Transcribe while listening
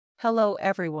Hello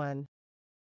everyone.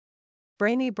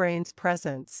 Brainy Brains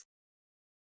presents.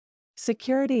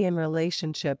 Security in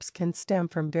relationships can stem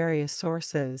from various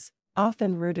sources,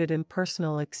 often rooted in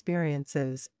personal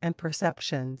experiences and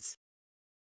perceptions.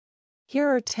 Here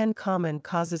are 10 common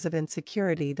causes of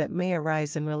insecurity that may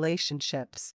arise in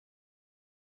relationships.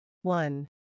 1.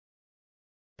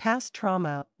 Past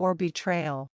trauma or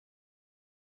betrayal.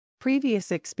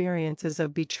 Previous experiences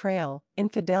of betrayal,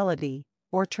 infidelity,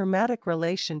 or traumatic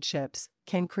relationships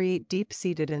can create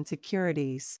deep-seated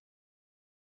insecurities.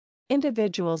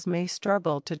 Individuals may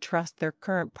struggle to trust their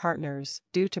current partners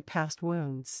due to past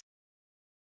wounds.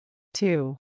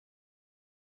 2.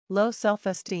 Low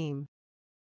self-esteem.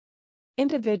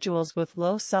 Individuals with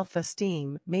low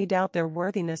self-esteem may doubt their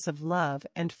worthiness of love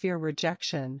and fear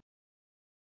rejection.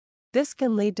 This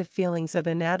can lead to feelings of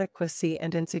inadequacy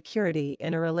and insecurity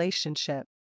in a relationship.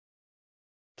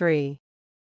 3.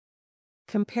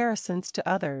 Comparisons to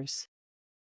others.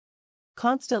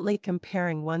 Constantly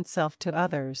comparing oneself to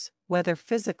others, whether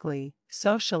physically,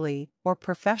 socially, or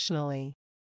professionally,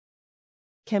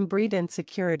 can breed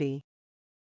insecurity.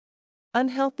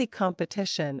 Unhealthy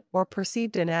competition or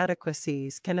perceived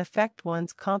inadequacies can affect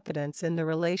one's confidence in the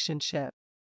relationship.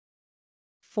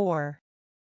 4.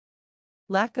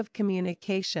 Lack of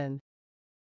communication.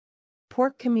 Poor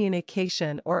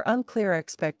communication or unclear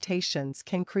expectations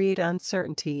can create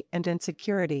uncertainty and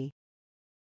insecurity.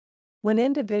 When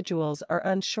individuals are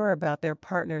unsure about their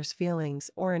partner's feelings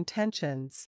or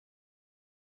intentions,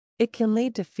 it can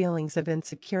lead to feelings of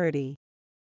insecurity.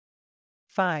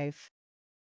 5.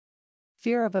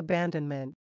 Fear of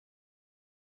abandonment.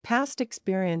 Past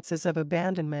experiences of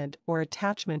abandonment or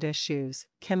attachment issues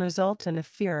can result in a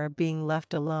fear of being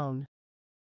left alone.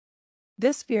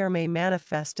 This fear may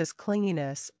manifest as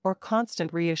clinginess or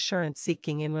constant reassurance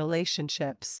seeking in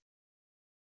relationships.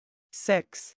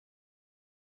 6.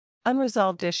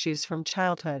 Unresolved issues from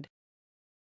childhood.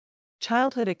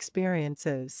 Childhood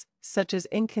experiences, such as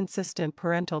inconsistent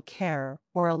parental care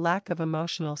or a lack of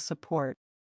emotional support,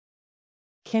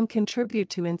 can contribute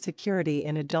to insecurity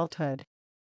in adulthood.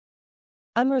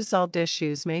 Unresolved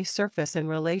issues may surface in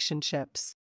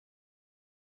relationships.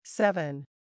 7.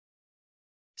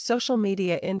 Social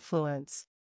media influence.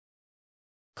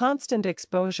 Constant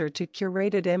exposure to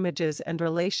curated images and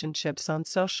relationships on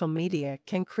social media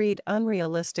can create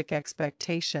unrealistic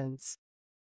expectations.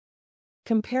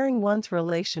 Comparing one's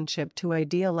relationship to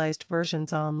idealized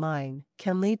versions online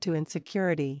can lead to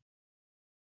insecurity.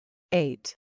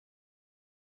 8.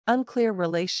 Unclear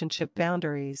relationship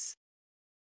boundaries.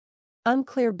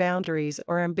 Unclear boundaries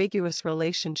or ambiguous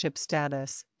relationship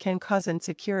status can cause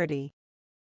insecurity.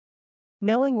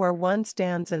 Knowing where one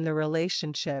stands in the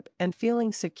relationship and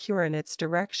feeling secure in its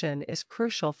direction is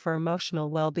crucial for emotional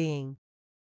well-being.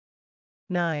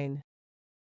 9.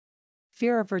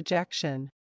 Fear of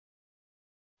rejection.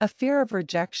 A fear of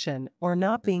rejection or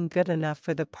not being good enough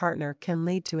for the partner can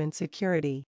lead to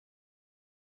insecurity.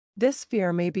 This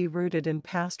fear may be rooted in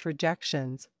past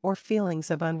rejections or feelings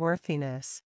of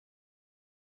unworthiness.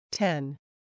 10.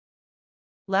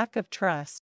 Lack of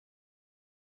trust.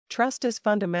 Trust is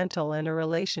fundamental in a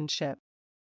relationship.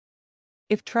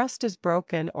 If trust is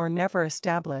broken or never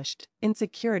established,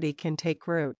 insecurity can take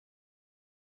root.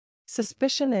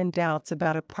 Suspicion and doubts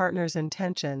about a partner's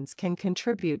intentions can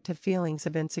contribute to feelings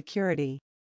of insecurity.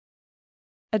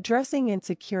 Addressing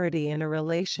insecurity in a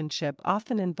relationship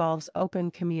often involves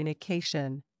open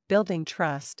communication, building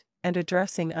trust, and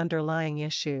addressing underlying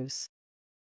issues.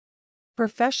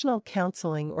 Professional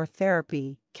counseling or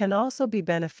therapy can also be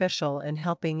beneficial in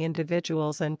helping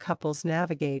individuals and couples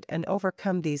navigate and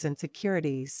overcome these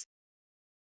insecurities.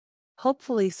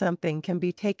 Hopefully something can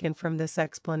be taken from this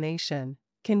explanation.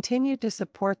 Continue to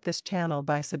support this channel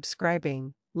by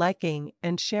subscribing, liking,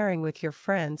 and sharing with your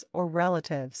friends or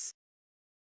relatives.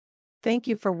 Thank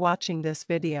you for watching this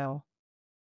video.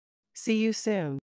 See you soon.